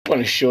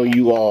going to show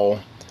you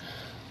all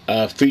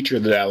a feature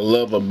that I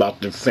love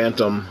about the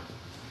Fantom,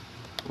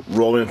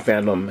 Roland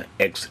Fantom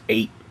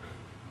X8,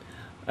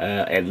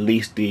 at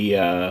least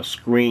the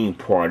screen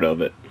part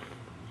of it.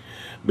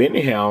 But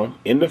anyhow,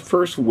 in the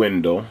first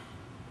window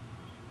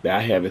that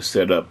I have it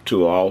set up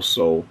to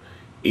also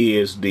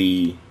is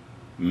the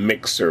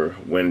mixer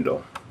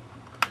window.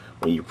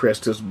 When you press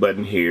this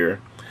button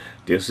here,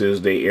 this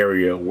is the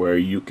area where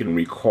you can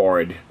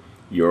record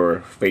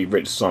your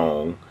favorite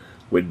song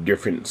with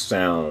different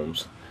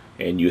sounds,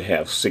 and you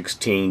have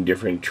 16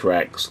 different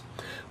tracks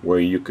where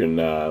you can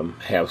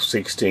have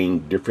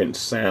 16 different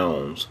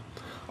sounds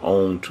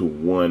onto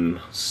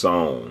one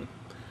song,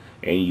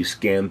 and you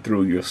scan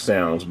through your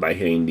sounds by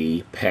hitting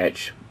the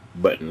patch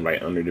button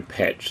right under the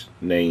patch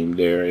name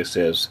there. It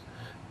says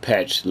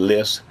patch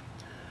list.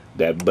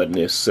 That button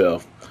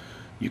itself,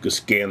 you can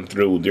scan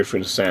through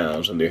different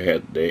sounds, and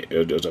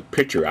there's a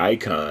picture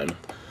icon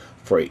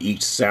for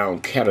each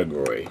sound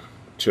category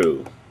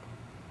too.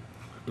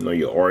 You know,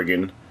 your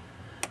organ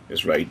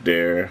is right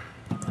there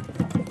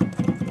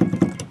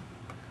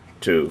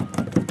too.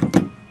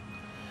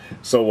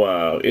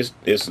 So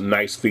it's a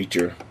nice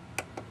feature,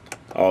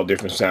 all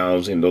different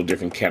sounds in those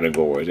different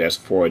categories. That's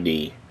for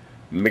the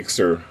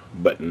mixer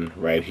button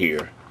right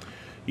here.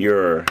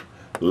 Your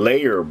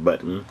layer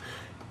button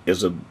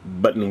is a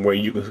button where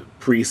you can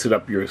pre-set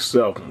up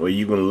yourself, where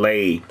you can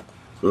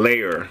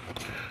layer.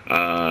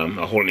 I'm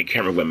holding the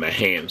camera with my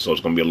hand, so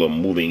it's going to be a little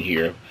moving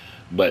here,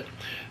 but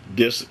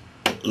this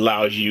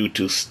allows you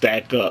to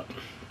stack up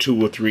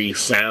 2 or 3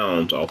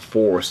 sounds or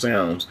 4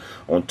 sounds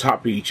on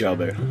top of each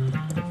other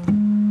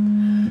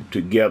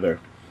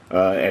together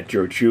at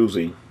your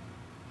choosing.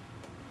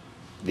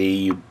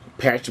 The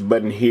patch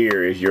button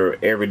here is your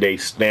everyday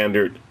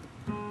standard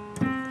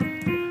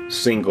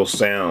single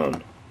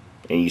sound,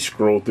 and you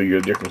scroll through your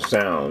different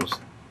sounds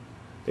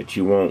that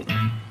you want,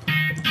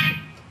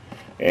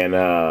 and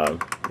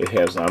it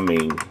has, I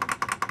mean,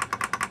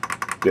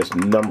 this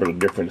number of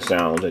different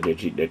sounds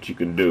that you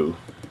can do.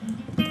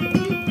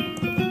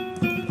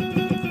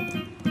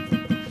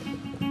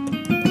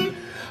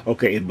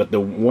 Okay, but the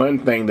one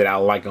thing that I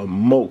like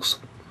most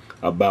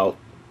about,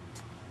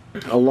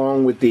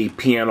 along with the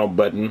piano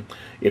button,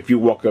 if you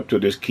walk up to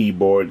this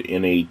keyboard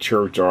in a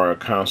church or a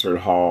concert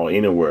hall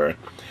anywhere,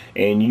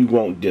 and you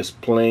want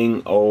just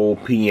plain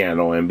old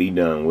piano and be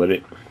done with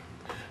it,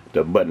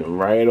 the button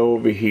right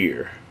over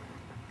here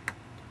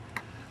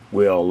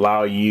will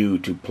allow you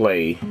to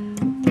play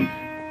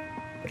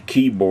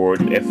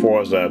keyboard as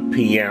far as a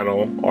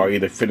piano or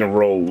either Fender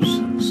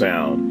Rose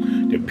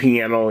sound. The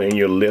piano in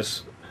your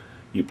list,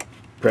 you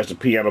press the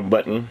piano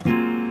button,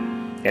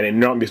 and it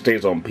normally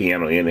stays on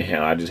piano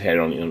anyhow. I just had it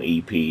on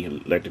EP,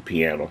 electric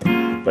piano,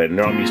 but it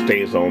normally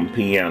stays on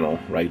piano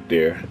right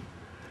there.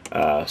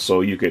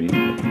 So you can,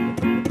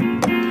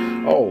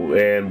 oh,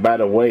 and by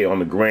the way, on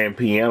the grand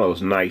piano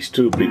is nice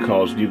too,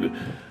 because you can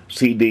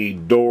see the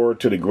door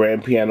to the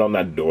grand piano,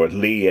 not door,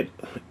 lid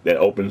that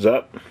opens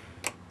up.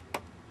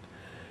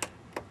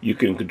 You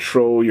can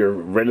control your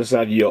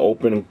renaissance, your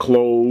open and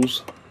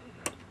close.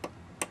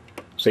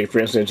 Say for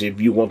instance, if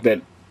you want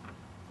that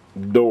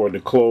door to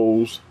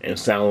close and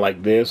sound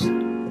like this,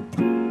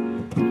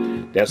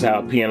 that's how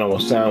a piano will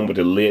sound with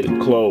the lid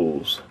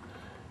closed,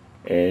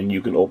 and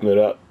you can open it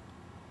up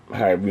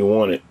however you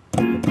want it.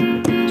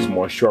 It's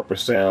more sharper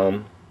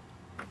sound.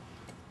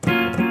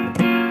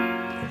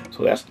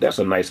 So that's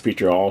a nice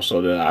feature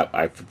also that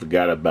I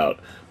forgot about.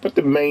 But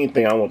the main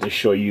thing I want to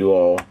show you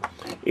all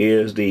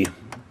is the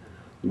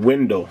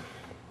window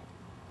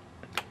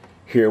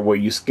here, where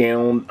you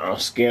scan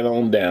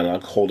on down. I'll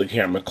hold the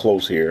camera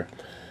close here.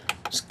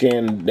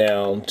 Scan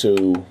down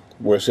to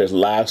where it says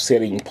live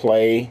setting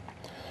play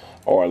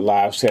or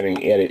live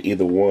setting edit,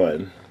 either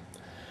one,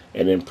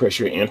 and then press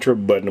your enter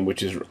button,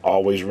 which is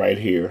always right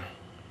here.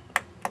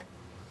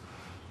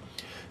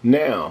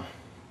 Now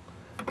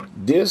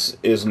this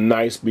is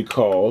nice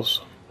because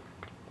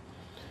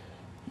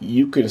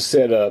you can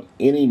set up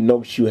any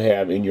notes you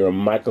have in your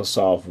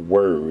Microsoft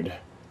Word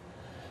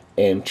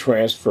and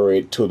transfer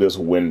it to this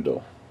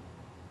window.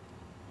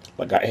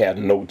 Like I have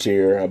notes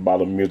here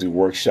about a music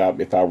workshop.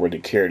 If I were to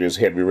carry this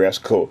heavy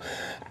rascal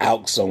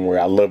out somewhere,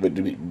 I love it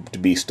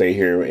to stay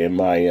here in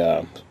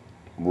my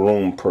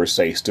room per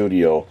se,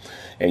 studio,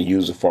 and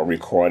use it for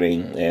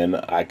recording, and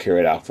I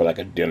carry it out for like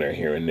a dinner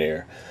here and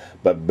there.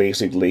 But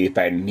basically, if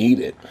I need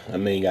it, I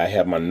mean, I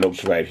have my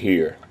notes right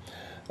here.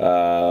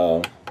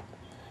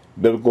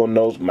 Biblical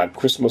notes, my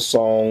Christmas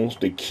songs,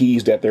 the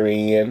keys that they're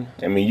in.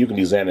 I mean, you can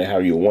design it how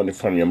you want it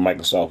from your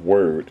Microsoft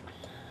Word.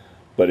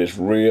 But it's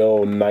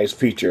real nice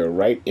feature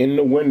right in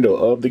the window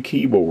of the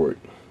keyboard.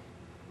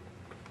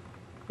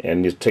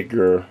 And just take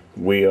your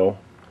wheel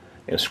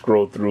and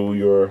scroll through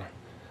your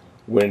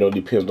window,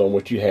 depends on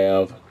what you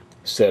have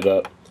set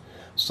up.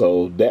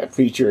 So that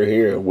feature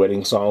here,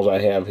 wedding songs I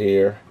have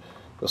here,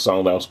 the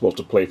song that I was supposed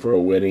to play for a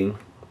wedding.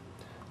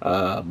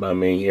 I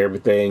mean,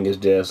 everything is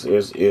just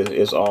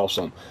is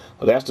awesome.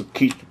 Well, that's the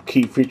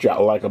key feature I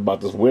like about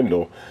this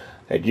window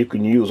that you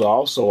can use.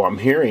 Also, I'm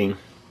hearing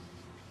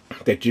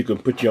that you can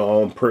put your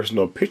own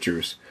personal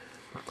pictures.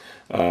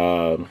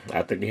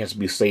 I think it has to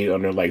be saved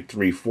under like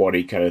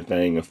 340 kind of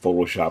thing in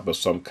Photoshop or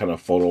some kind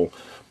of photo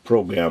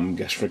program.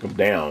 Just shrink them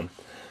down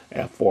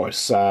as far as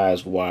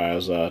size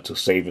wise to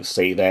save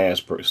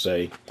as per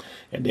se,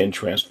 and then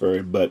transfer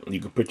it. But you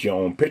can put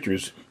your own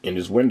pictures in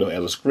this window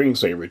as a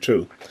screensaver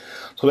too.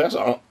 So that's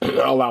all,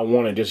 all I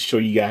wanted, just to show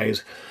you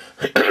guys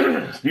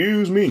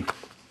excuse me,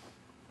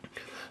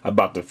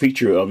 about the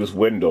feature of this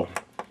window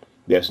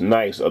that's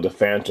nice of the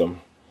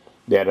Fantom,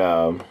 that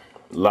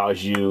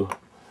allows you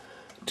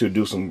to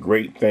do some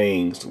great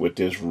things with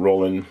this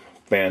Roland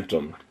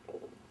Fantom.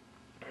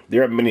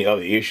 There are many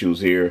other issues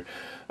here,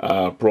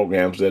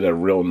 programs that are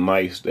real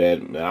nice that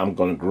I'm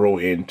going to grow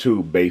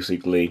into.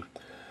 Basically,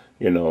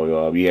 you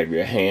know, you have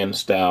your hand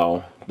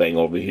style thing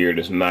over here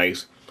that's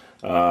nice.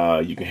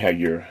 You can have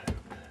your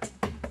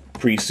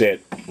preset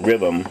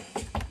rhythm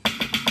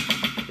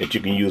that you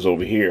can use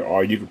over here,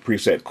 or you can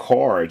preset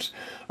chords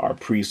or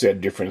preset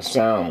different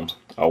sounds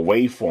or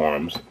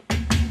waveforms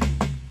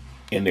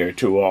in there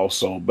too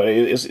also. But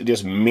it's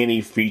just many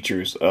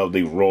features of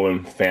the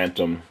Roland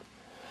Fantom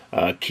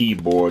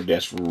keyboard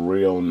that's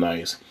real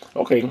nice.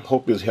 Okay,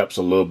 hope this helps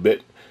a little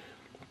bit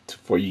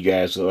for you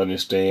guys to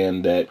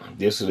understand that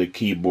this is a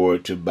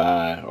keyboard to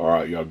buy,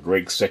 or your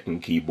great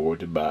second keyboard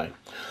to buy.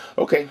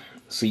 Okay,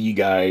 see you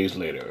guys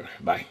later.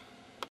 Bye.